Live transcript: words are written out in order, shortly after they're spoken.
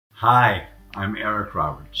Hi, I'm Eric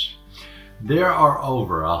Roberts. There are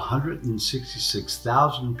over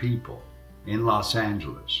 166,000 people in Los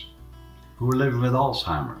Angeles who are living with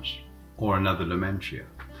Alzheimer's or another dementia.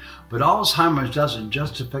 But Alzheimer's doesn't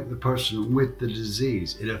just affect the person with the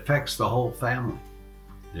disease, it affects the whole family,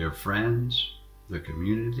 their friends, the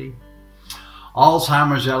community.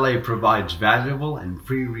 Alzheimer's LA provides valuable and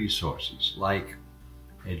free resources like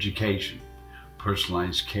education,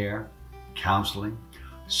 personalized care, counseling,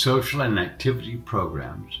 social and activity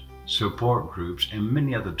programs, support groups, and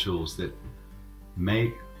many other tools that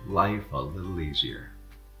make life a little easier.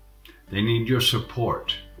 They need your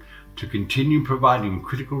support to continue providing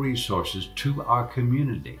critical resources to our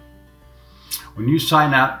community. When you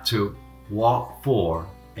sign up to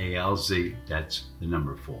walk4ALZ, that's the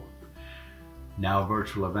number 4, now a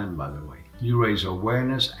virtual event by the way, you raise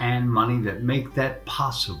awareness and money that make that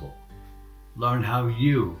possible. Learn how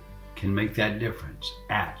you can make that difference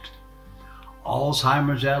at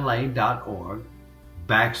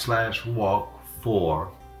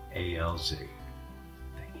alzheimersla.org/walk4ALZ.